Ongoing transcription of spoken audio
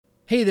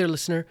Hey there,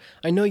 listener.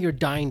 I know you're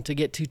dying to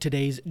get to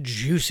today's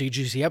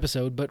juicy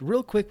episode, but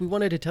real quick, we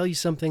wanted to tell you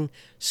something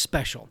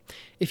special.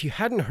 If you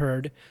hadn't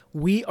heard,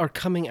 we are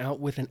coming out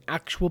with an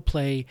actual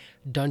play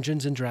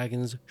Dungeons &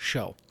 Dragons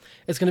show.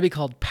 It's going to be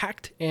called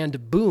Pact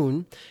and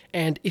Boon,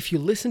 and if you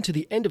listen to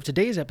the end of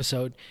today's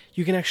episode,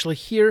 you can actually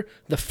hear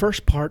the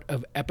first part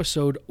of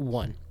episode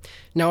 1.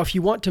 Now, if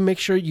you want to make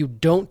sure you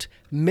don't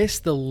miss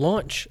the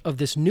launch of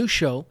this new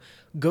show,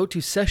 go to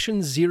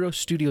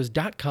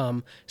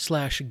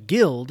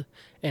sessionzerostudios.com/guild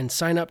and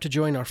sign up to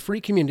join our free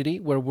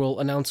community where we'll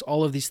announce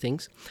all of these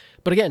things.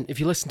 But again, if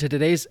you listen to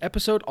today's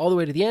episode all the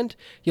way to the end,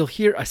 you'll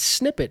hear a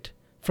snippet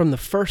from the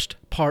first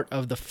part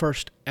of the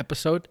first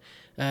episode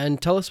and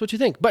tell us what you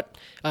think. But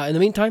in the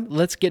meantime,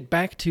 let's get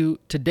back to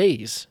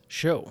today's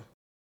show.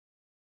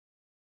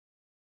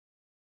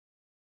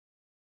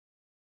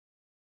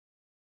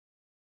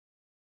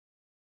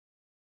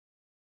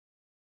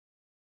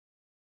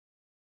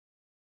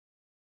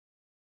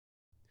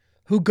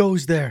 "Who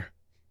goes there?"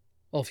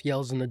 Ulf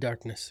yells in the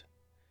darkness.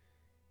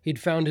 He'd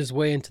found his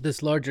way into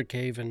this larger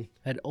cave and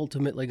had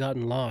ultimately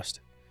gotten lost.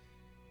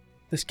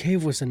 This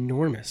cave was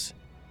enormous.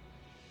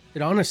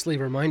 It honestly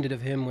reminded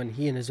of him when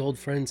he and his old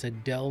friends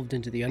had delved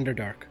into the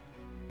Underdark,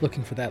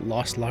 looking for that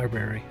lost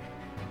library.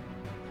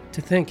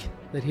 To think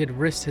that he had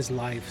risked his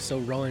life so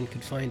Rowan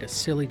could find a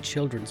silly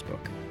children's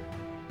book.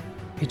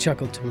 He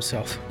chuckled to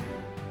himself.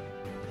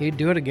 He'd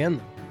do it again,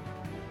 though.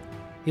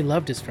 He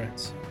loved his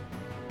friends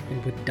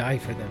and would die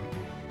for them.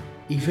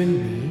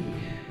 "Even me?"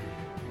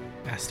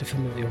 asked a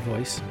familiar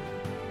voice.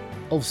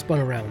 Ulf spun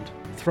around,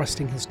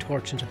 thrusting his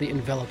torch into the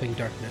enveloping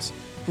darkness.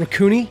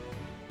 "Rakuni?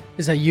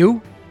 Is that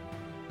you?"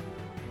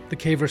 The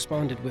cave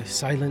responded with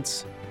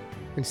silence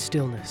and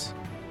stillness.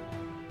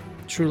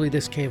 Truly,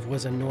 this cave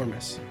was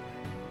enormous.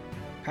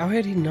 How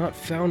had he not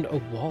found a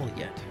wall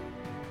yet?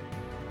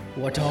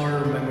 "What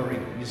are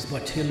memories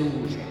but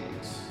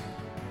illusions?"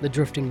 The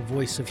drifting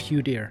voice of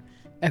Hudir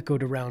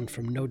echoed around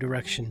from no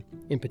direction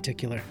in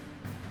particular.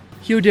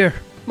 "Hudir,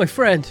 my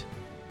friend!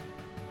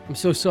 I'm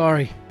so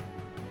sorry,"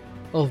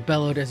 Ulf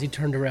bellowed as he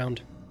turned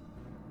around.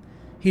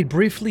 He'd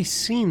briefly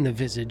seen the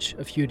visage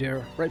of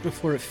Hudir right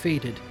before it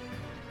faded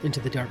into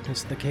the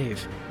darkness of the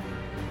cave.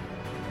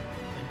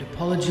 "And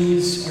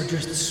apologies are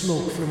just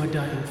smoke from a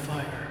dying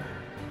fire."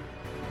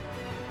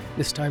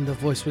 This time the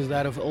voice was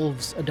that of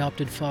Ulf's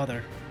adopted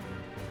father.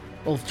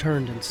 Ulf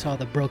turned and saw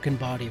the broken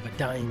body of a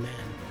dying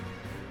man,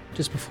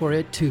 just before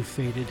it too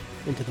faded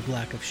into the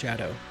black of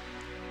shadow.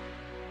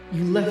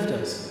 "You left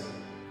us."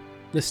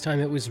 This time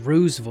it was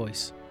Rue's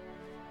voice,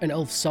 and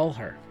Ulf saw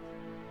her.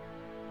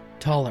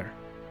 Taller,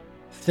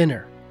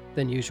 thinner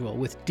than usual,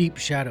 with deep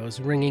shadows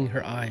ringing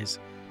her eyes,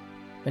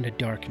 and a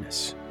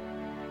darkness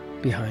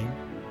behind.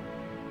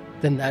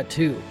 Then that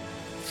too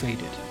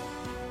faded.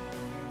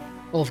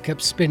 Ulf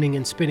kept spinning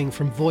and spinning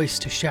from voice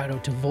to shadow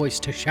to voice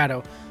to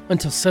shadow,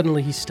 until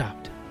suddenly he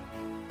stopped.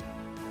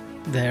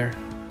 There,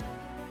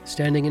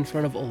 standing in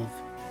front of Ulf,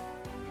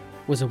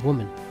 was a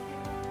woman.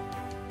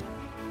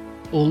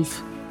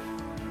 "Ulf,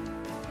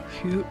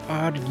 who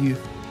are you?"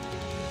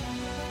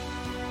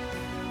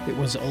 It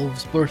was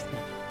Ulf's birth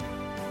mother.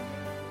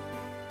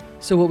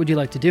 So what would you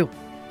like to do?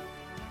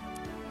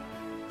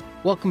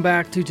 Welcome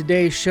back to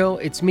today's show.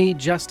 It's me,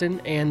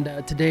 Justin, and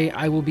today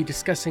I will be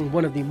discussing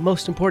one of the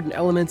most important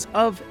elements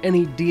of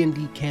any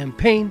D&D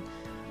campaign,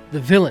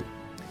 the villain.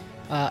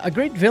 A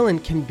great villain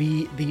can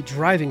be the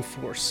driving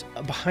force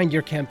behind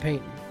your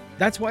campaign.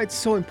 That's why it's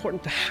so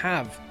important to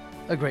have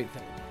a great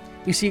villain.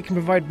 You see, it can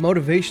provide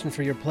motivation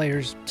for your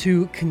players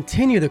to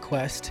continue the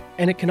quest,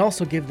 and it can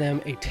also give them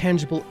a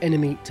tangible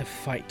enemy to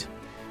fight.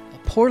 A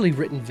poorly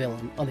written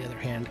villain, on the other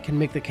hand, can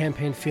make the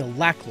campaign feel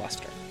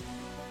lackluster.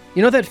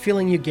 You know that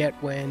feeling you get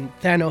when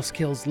Thanos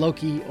kills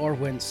Loki, or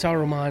when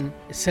Saruman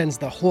sends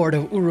the horde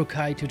of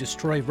Uruk-hai to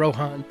destroy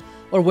Rohan,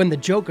 or when the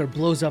Joker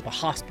blows up a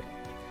hospital?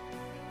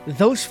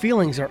 Those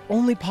feelings are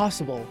only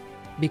possible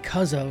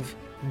because of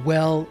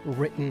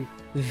well-written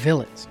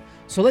villains.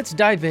 So let's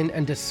dive in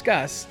and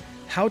discuss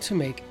how to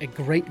make a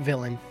great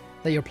villain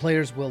that your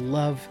players will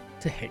love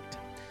to hate.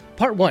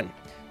 Part 1.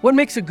 What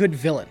makes a good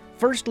villain?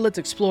 First, let's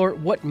explore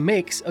what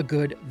makes a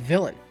good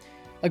villain.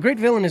 A great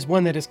villain is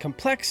one that is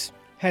complex,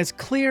 has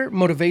clear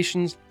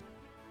motivations,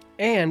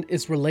 and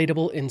is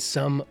relatable in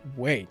some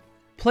way.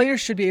 Players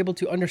should be able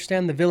to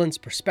understand the villain's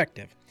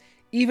perspective,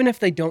 even if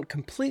they don't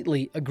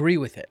completely agree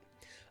with it.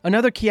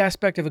 Another key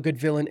aspect of a good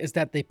villain is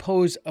that they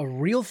pose a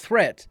real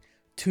threat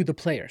to the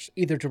players,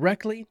 either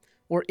directly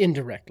or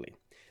indirectly.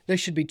 They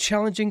should be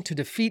challenging to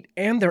defeat,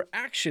 and their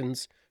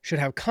actions should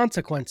have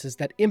consequences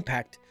that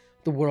impact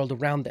the world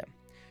around them.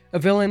 A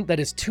villain that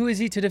is too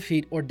easy to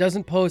defeat or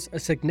doesn't pose a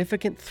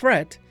significant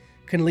threat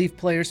can leave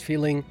players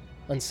feeling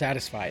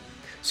unsatisfied.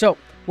 So,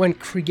 when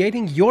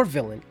creating your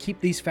villain, keep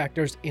these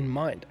factors in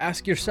mind.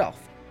 Ask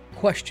yourself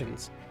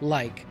questions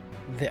like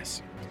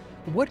this.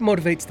 What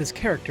motivates this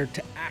character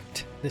to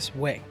act this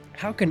way?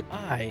 How can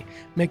I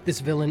make this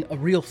villain a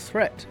real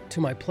threat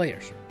to my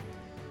players?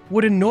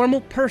 Would a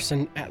normal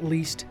person at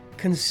least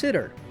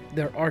consider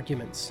their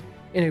arguments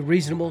in a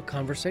reasonable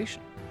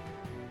conversation?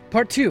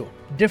 Part 2,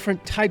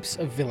 different types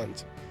of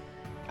villains.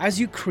 As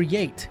you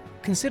create,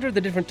 consider the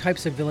different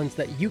types of villains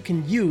that you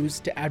can use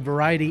to add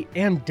variety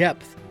and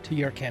depth to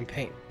your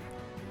campaign.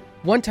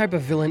 One type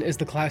of villain is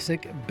the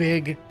classic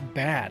Big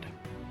Bad.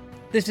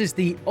 This is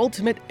the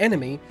ultimate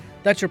enemy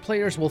that your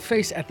players will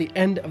face at the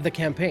end of the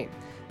campaign.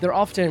 They're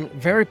often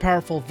very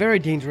powerful, very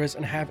dangerous,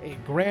 and have a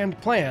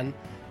grand plan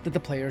that the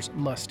players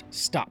must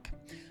stop.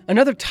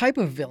 Another type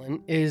of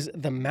villain is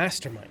the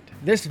Mastermind.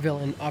 This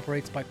villain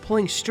operates by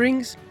pulling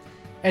strings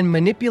and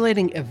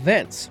manipulating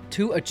events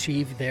to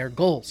achieve their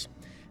goals.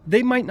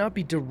 They might not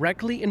be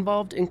directly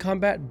involved in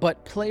combat,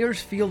 but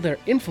players feel their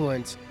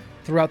influence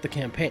throughout the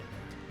campaign.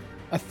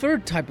 A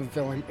third type of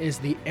villain is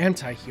the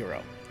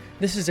Anti-Hero.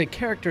 This is a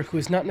character who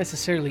is not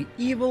necessarily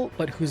evil,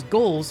 but whose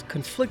goals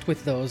conflict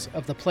with those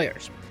of the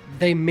players.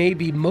 They may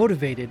be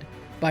motivated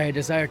by a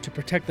desire to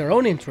protect their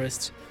own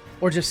interests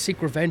or just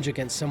seek revenge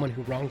against someone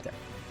who wronged them.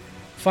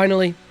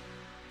 Finally,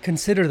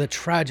 consider the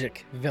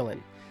Tragic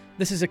Villain.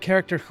 This is a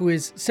character who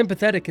is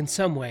sympathetic in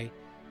some way,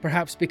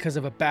 perhaps because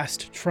of a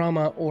past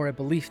trauma or a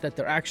belief that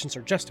their actions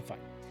are justified.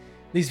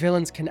 These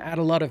villains can add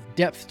a lot of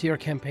depth to your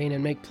campaign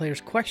and make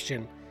players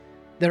question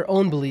their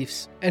own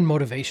beliefs and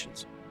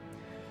motivations.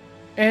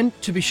 And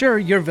to be sure,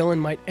 your villain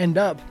might end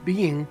up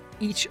being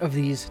each of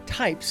these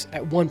types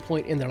at one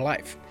point in their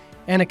life.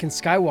 Anakin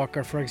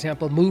Skywalker, for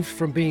example, moved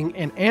from being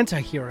an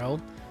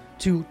anti-hero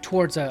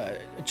towards a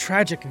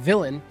tragic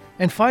villain,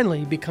 and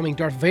finally becoming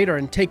Darth Vader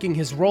and taking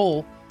his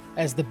role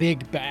as the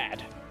Big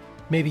Bad.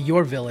 Maybe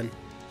your villain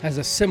has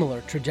a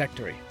similar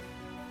trajectory.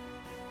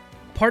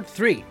 Part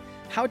 3,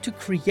 how to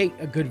create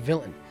a good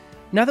villain.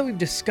 Now that we've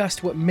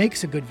discussed what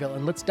makes a good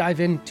villain, let's dive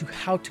into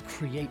how to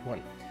create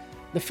one.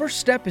 The first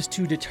step is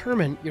to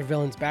determine your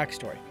villain's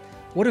backstory.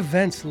 What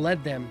events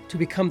led them to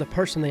become the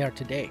person they are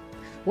today?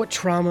 What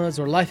traumas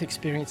or life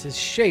experiences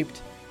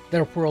shaped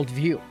their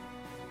worldview?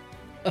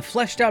 A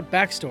fleshed out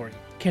backstory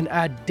can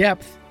add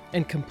depth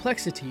and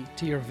complexity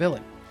to your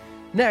villain.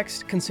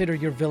 Next, consider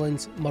your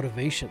villain's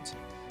motivations.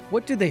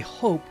 What do they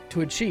hope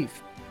to achieve?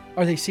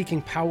 Are they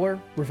seeking power,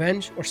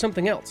 revenge, or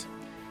something else?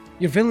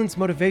 Your villain's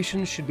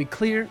motivations should be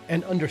clear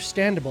and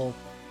understandable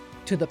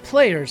to the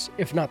players,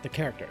 if not the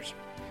characters.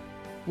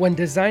 When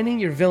designing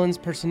your villain's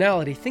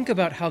personality, think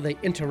about how they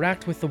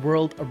interact with the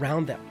world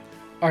around them.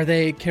 Are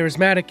they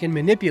charismatic and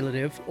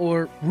manipulative,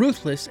 or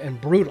ruthless and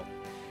brutal?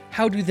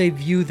 How do they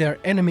view their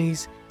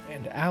enemies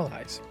and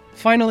allies?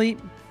 Finally,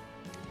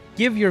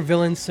 give your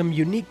villains some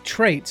unique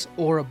traits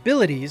or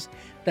abilities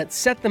that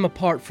set them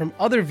apart from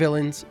other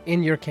villains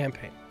in your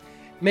campaign.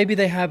 Maybe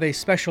they have a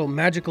special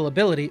magical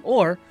ability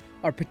or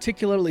are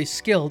particularly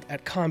skilled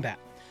at combat.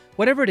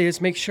 Whatever it is,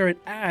 make sure it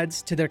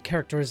adds to their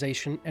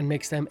characterization and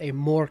makes them a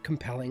more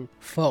compelling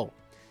foe.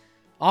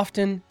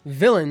 Often,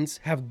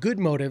 villains have good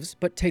motives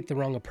but take the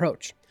wrong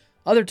approach.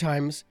 Other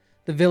times,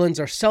 the villains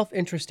are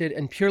self-interested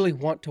and purely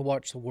want to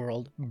watch the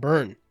world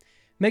burn.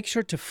 Make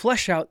sure to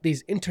flesh out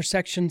these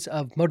intersections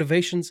of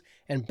motivations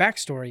and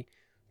backstory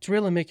to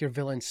really make your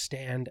villain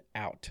stand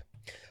out.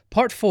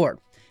 Part 4,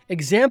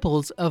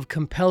 examples of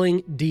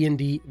compelling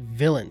D&D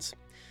villains.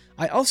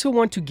 I also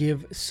want to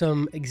give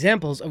some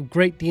examples of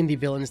great D&D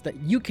villains that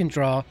you can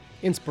draw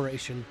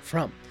inspiration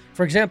from.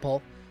 For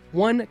example,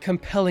 one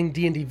compelling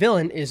D&D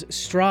villain is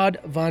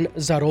Strahd von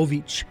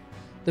Zarovich,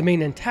 the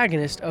main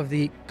antagonist of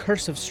the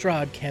Curse of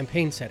Strahd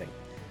campaign setting.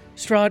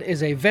 Strahd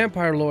is a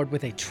vampire lord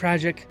with a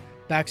tragic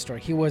backstory.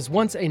 He was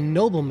once a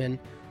nobleman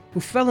who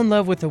fell in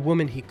love with a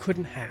woman he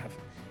couldn't have,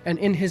 and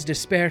in his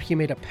despair he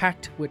made a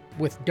pact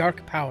with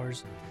dark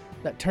powers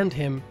that turned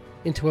him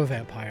into a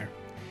vampire.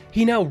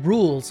 He now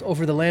rules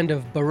over the land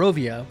of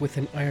Barovia with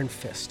an iron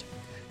fist,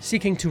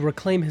 seeking to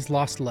reclaim his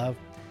lost love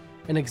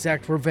and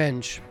exact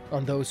revenge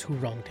on those who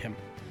wronged him.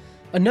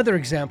 Another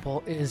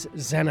example is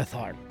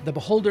Xanathar, the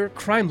beholder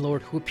crime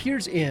lord who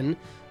appears in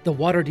the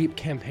Waterdeep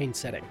campaign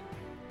setting.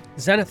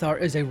 Xanathar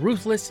is a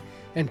ruthless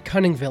and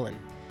cunning villain.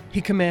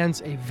 He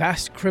commands a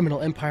vast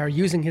criminal empire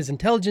using his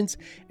intelligence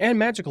and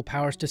magical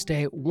powers to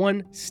stay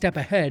one step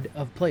ahead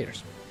of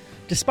players.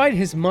 Despite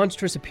his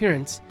monstrous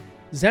appearance,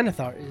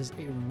 Xanathar is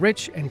a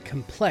rich and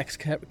complex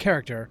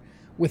character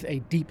with a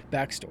deep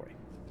backstory.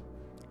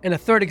 And a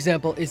third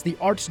example is the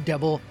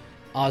archdevil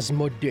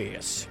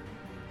Asmodeus,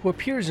 who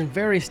appears in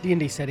various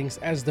D&D settings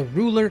as the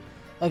ruler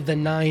of the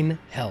Nine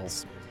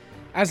Hells.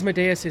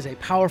 Asmodeus is a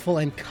powerful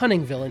and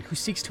cunning villain who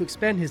seeks to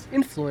expand his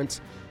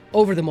influence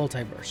over the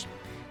multiverse.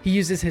 He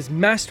uses his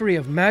mastery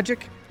of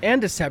magic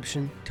and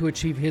deception to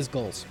achieve his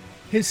goals.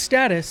 His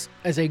status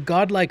as a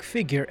godlike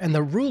figure and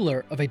the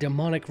ruler of a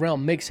demonic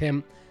realm makes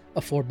him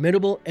a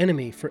formidable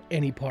enemy for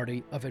any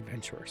party of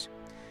adventurers.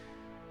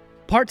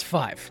 Part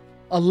 5.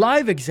 A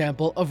live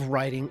example of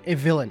writing a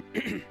villain.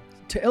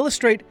 To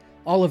illustrate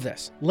all of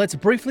this, let's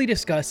briefly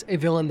discuss a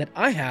villain that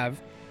I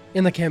have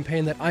in the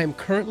campaign that I am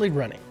currently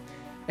running.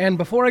 And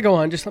before I go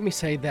on, just let me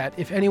say that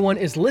if anyone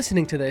is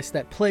listening to this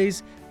that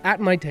plays at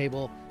my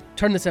table,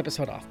 turn this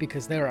episode off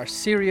because there are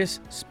serious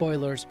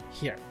spoilers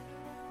here.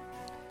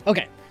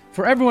 Okay,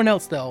 for everyone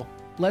else though,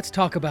 let's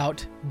talk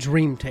about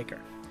Dreamtaker.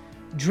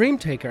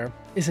 Dreamtaker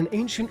is an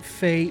ancient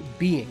Fey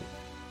being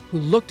who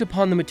looked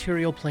upon the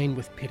material plane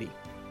with pity.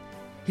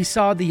 He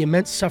saw the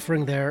immense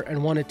suffering there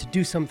and wanted to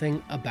do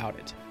something about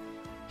it.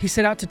 He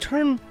set out to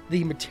turn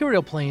the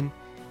material plane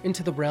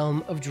into the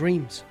realm of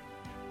dreams.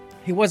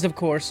 He was, of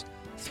course,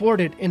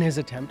 thwarted in his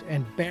attempt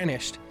and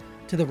banished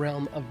to the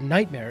realm of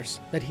nightmares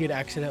that he had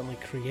accidentally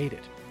created.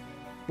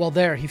 While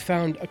there, he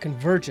found a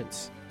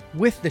convergence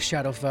with the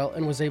Shadowfell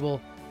and was able,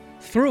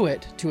 through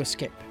it, to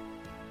escape.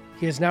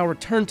 He has now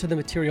returned to the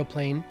material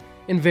plane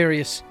in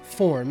various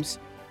forms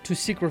to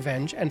seek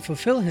revenge and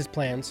fulfill his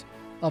plans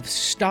of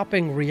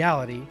stopping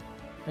reality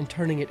and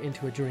turning it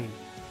into a dream.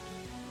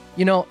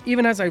 You know,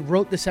 even as I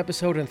wrote this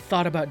episode and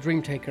thought about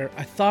Dreamtaker,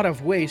 I thought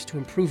of ways to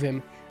improve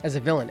him as a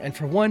villain. And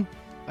for one,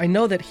 I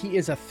know that he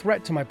is a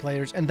threat to my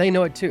players, and they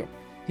know it too.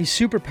 He's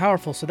super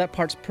powerful, so that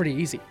part's pretty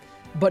easy.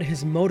 But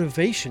his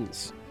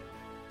motivations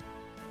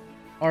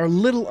are a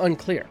little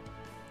unclear.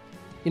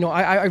 You know,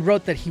 I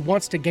wrote that he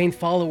wants to gain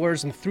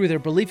followers and through their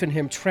belief in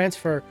him,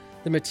 transfer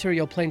the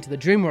material plane to the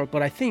dream world,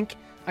 but I think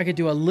I could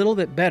do a little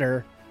bit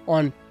better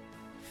on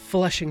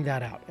fleshing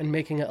that out and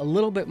making it a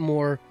little bit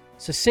more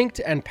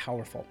succinct and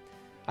powerful.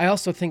 I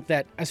also think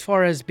that as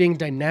far as being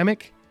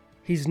dynamic,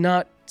 he's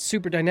not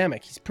super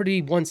dynamic. He's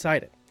pretty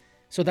one-sided.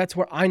 So that's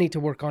where I need to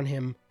work on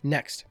him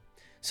next.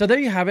 So there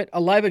you have it,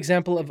 a live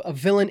example of a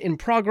villain in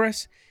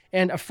progress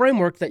and a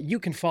framework that you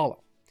can follow.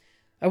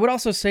 I would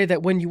also say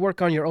that when you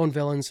work on your own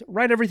villains,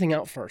 write everything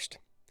out first.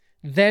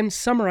 Then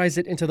summarize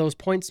it into those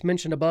points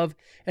mentioned above,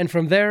 and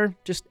from there,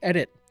 just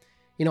edit.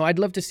 You know, I'd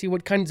love to see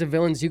what kinds of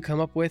villains you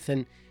come up with,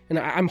 and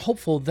I'm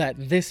hopeful that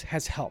this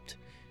has helped.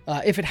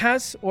 If it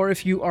has, or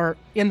if you are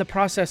in the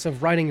process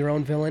of writing your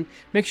own villain,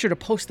 make sure to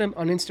post them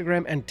on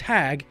Instagram and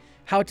tag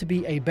How to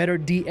Be a Better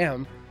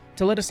DM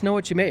to let us know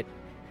what you made.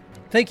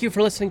 Thank you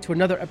for listening to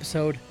another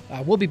episode.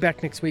 We'll be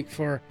back next week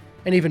for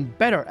an even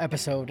better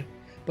episode.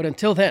 But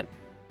until then,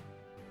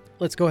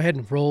 let's go ahead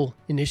and roll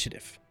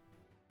initiative.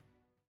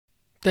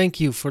 Thank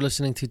you for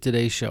listening to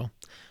today's show.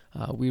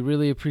 We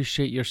really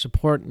appreciate your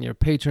support and your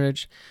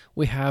patronage.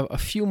 We have a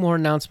few more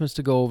announcements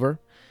to go over.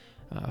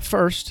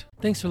 First,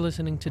 thanks for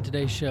listening to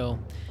today's show.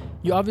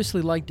 You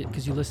obviously liked it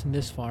because you listened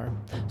this far.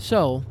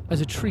 So,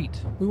 as a treat,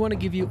 we want to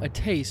give you a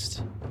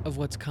taste of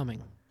what's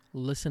coming.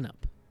 Listen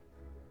up.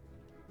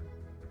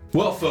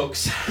 Well,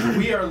 folks,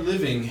 we are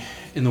living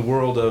in the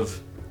world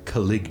of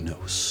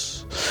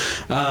Calignos.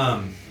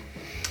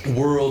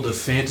 World of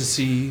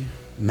fantasy,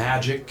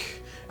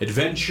 magic,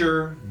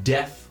 adventure,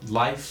 death,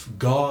 life,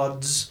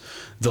 gods,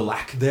 the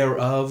lack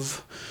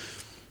thereof,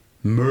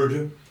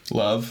 murder,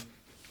 love,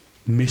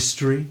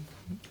 mystery,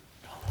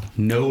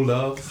 no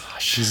love,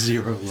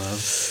 zero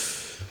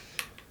love,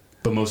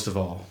 but most of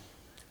all,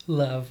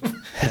 Love.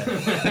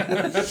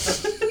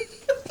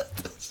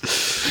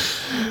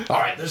 all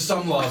right, there's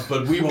some love,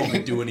 but we won't be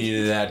doing any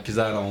of that because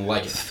I don't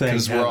like it.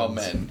 because we're all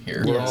men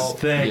here. We're all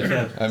Thank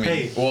yeah. you. I mean,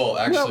 Hey, well,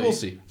 actually, Well, we'll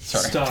see.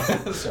 Sorry. Stop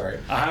it. Sorry.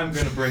 I'm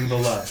going to bring the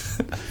love.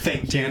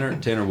 Thank you.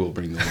 Tanner will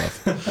bring the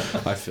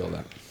love. I feel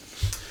that.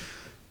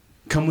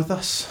 Come with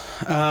us.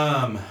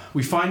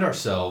 We find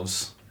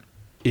ourselves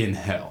in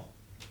hell.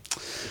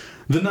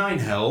 The 9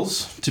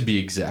 hells, to be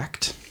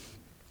exact.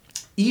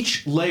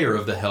 Each layer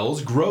of the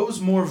hells grows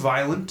more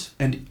violent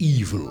and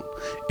evil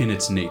in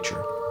its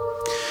nature.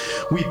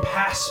 We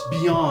pass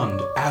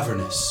beyond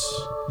Avernus,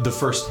 the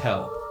first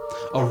hell,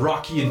 a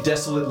rocky and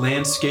desolate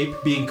landscape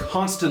being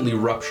constantly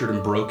ruptured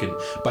and broken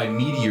by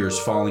meteors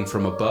falling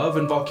from above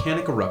and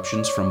volcanic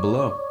eruptions from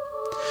below.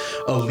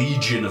 A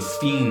legion of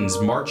fiends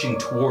marching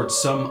towards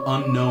some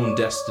unknown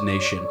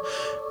destination,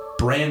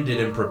 branded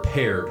and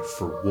prepared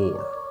for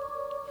war.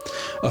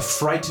 A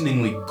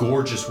frighteningly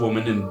gorgeous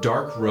woman in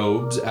dark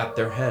robes at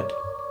their head.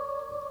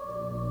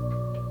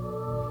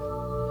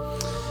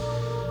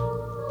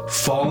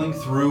 Falling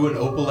through an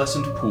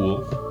opalescent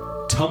pool,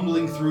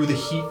 tumbling through the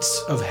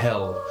heats of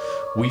hell,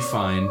 we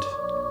find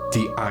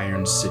the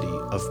Iron City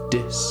of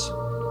Dis,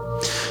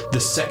 the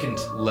second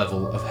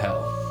level of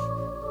hell.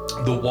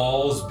 The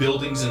walls,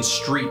 buildings, and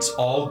streets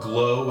all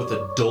glow with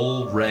a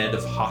dull red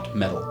of hot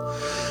metal.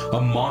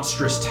 A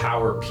monstrous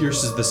tower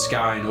pierces the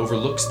sky and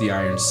overlooks the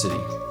Iron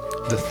City,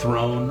 the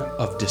throne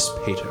of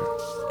Dispater.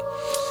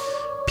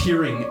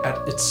 Peering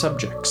at its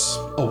subjects,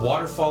 a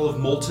waterfall of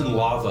molten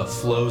lava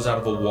flows out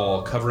of a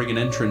wall covering an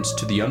entrance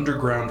to the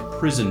underground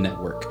prison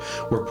network,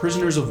 where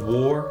prisoners of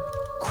war,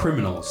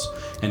 criminals,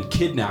 and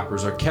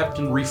kidnappers are kept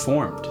and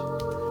reformed.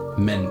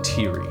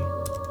 Mentiri,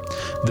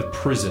 the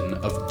prison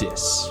of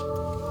Dis.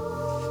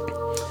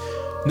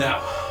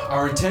 Now,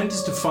 our intent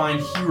is to find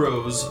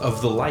heroes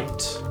of the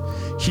light,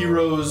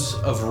 heroes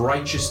of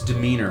righteous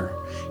demeanor,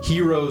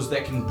 heroes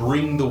that can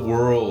bring the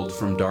world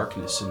from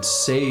darkness and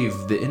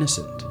save the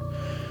innocent.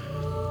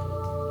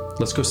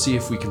 Let's go see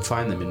if we can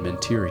find them in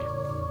Mentiri.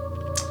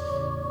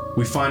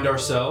 We find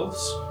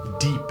ourselves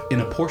deep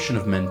in a portion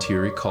of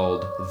Mentiri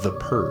called the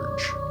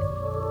Purge.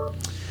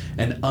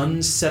 An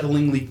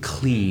unsettlingly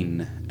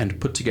clean and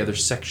put together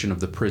section of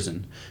the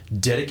prison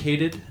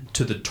dedicated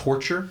to the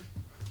torture,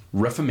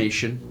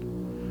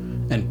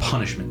 reformation, and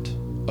punishment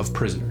of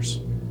prisoners.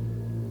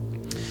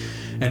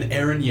 And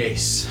Aaron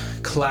Yace,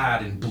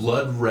 clad in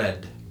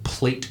blood-red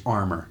plate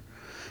armor,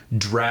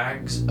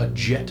 drags a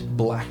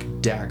jet-black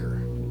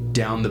dagger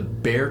down the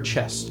bare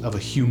chest of a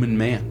human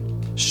man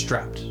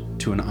strapped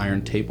to an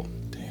iron table.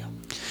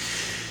 Damn.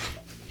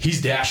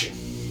 He's dashing,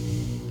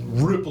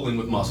 rippling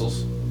with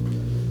muscles.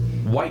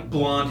 White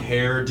blonde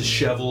hair,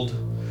 disheveled.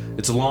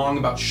 It's long,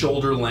 about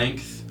shoulder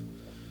length.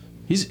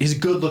 He's a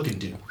good-looking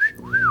dude,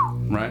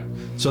 right?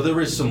 So there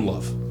is some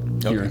love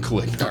here in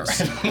Calignos. All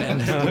right.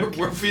 And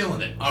we're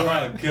feeling it. All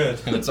right. Good.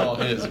 And it's all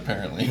his,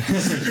 apparently.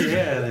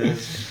 Yeah, it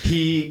is.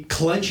 He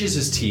clenches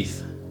his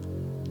teeth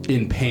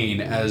in pain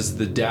as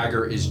the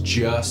dagger is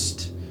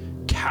just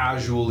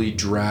casually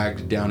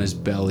dragged down his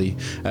belly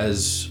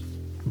as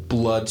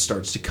blood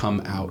starts to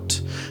come out.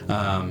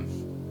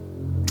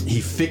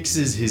 He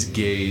fixes his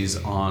gaze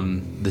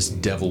on this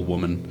devil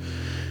woman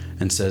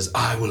and says,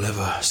 "I will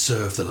ever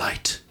serve the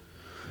light.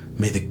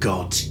 May the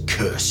gods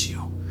curse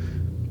you."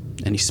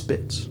 And he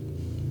spits.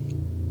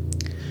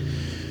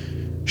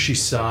 She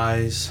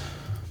sighs,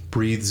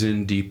 breathes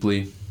in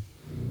deeply,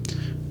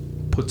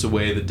 puts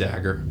away the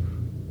dagger,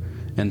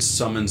 and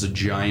summons a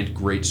giant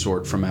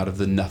greatsword from out of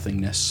the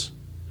nothingness.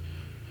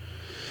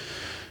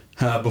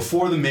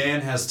 Before the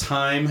man has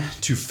time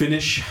to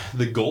finish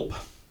the gulp,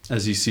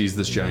 as he sees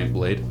this giant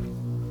blade,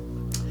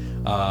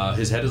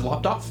 his head is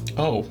lopped off.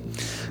 Oh.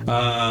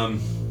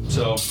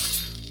 So,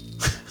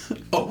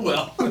 oh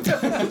well.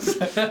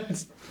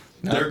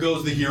 There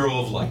goes the hero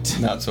of light.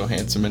 Not so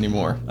handsome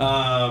anymore.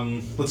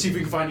 Let's see if we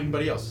can find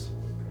anybody else.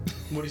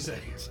 What do you say?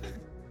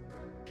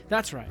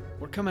 That's right.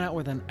 We're coming out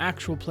with an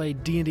actual play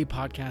D&D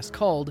podcast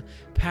called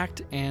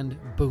Pact and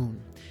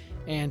Boon.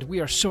 And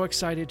we are so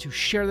excited to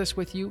share this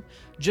with you.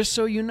 Just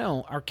so you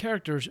know, our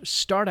characters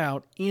start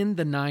out in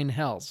the 9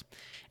 Hells.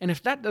 And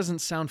if that doesn't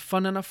sound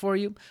fun enough for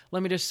you,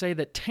 let me just say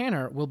that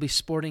Tanner will be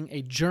sporting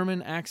a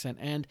German accent,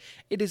 and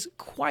it is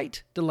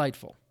quite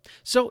delightful.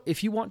 So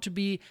if you want to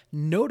be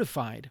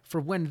notified for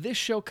when this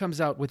show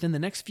comes out within the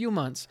next few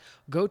months,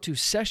 go to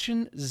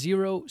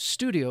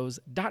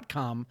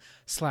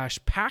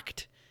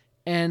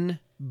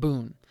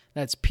sessionzerostudios.com/pactnboon.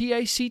 That's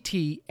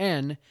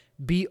PACTNBOON.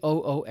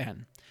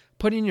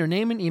 Put in your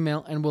name and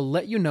email, and we'll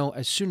let you know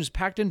as soon as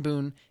Pact and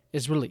Boon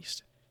is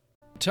released.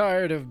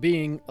 Tired of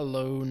being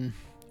alone?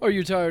 Are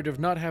you tired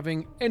of not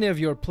having any of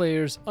your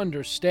players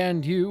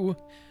understand you?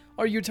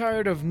 Are you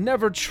tired of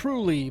never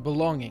truly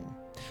belonging?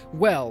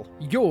 Well,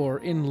 you're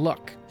in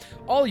luck.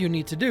 All you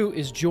need to do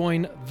is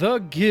join The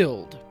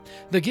Guild.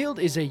 The Guild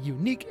is a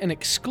unique and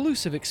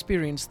exclusive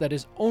experience that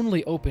is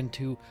only open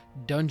to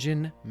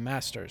Dungeon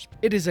Masters.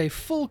 It is a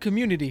full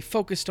community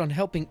focused on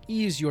helping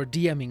ease your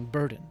DMing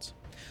burdens.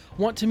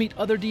 Want to meet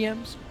other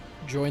DMs?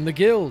 Join the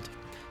Guild.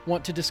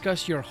 Want to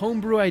discuss your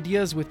homebrew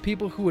ideas with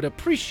people who would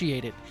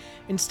appreciate it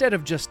instead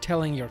of just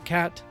telling your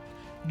cat?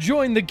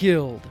 Join the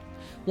Guild.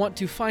 Want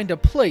to find a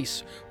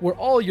place where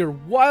all your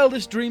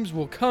wildest dreams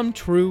will come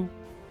true?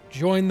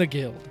 Join the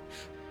Guild.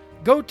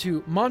 Go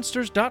to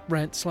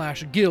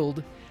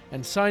monsters.rent/guild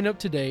and sign up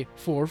today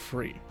for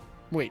free.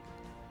 Wait,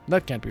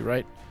 that can't be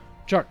right.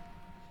 Chuck,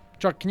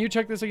 can you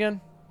check this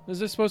again? Is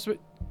this supposed to be...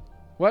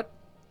 What?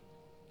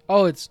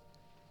 Oh,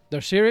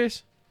 they're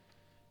serious?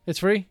 It's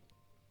free?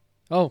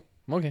 Oh,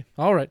 okay.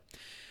 All right.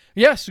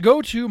 Yes,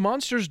 go to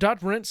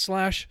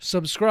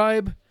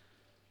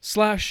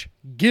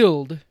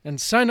monsters.rent/subscribe/guild and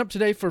sign up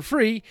today for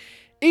free,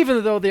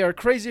 even though they are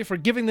crazy for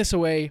giving this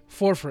away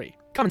for free.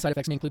 Common side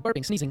effects may include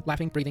burping, sneezing,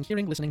 laughing, breathing,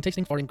 hearing, listening,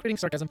 tasting, farting, creating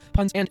sarcasm,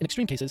 puns, and in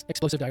extreme cases,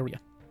 explosive diarrhea.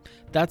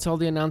 That's all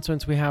the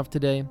announcements we have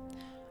today.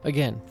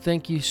 Again,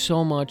 thank you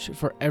so much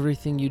for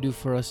everything you do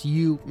for us.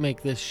 You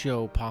make this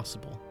show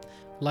possible.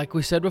 Like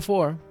we said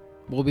before,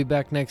 we'll be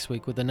back next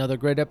week with another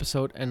great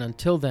episode, and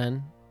until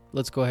then,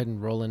 let's go ahead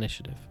and roll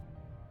initiative.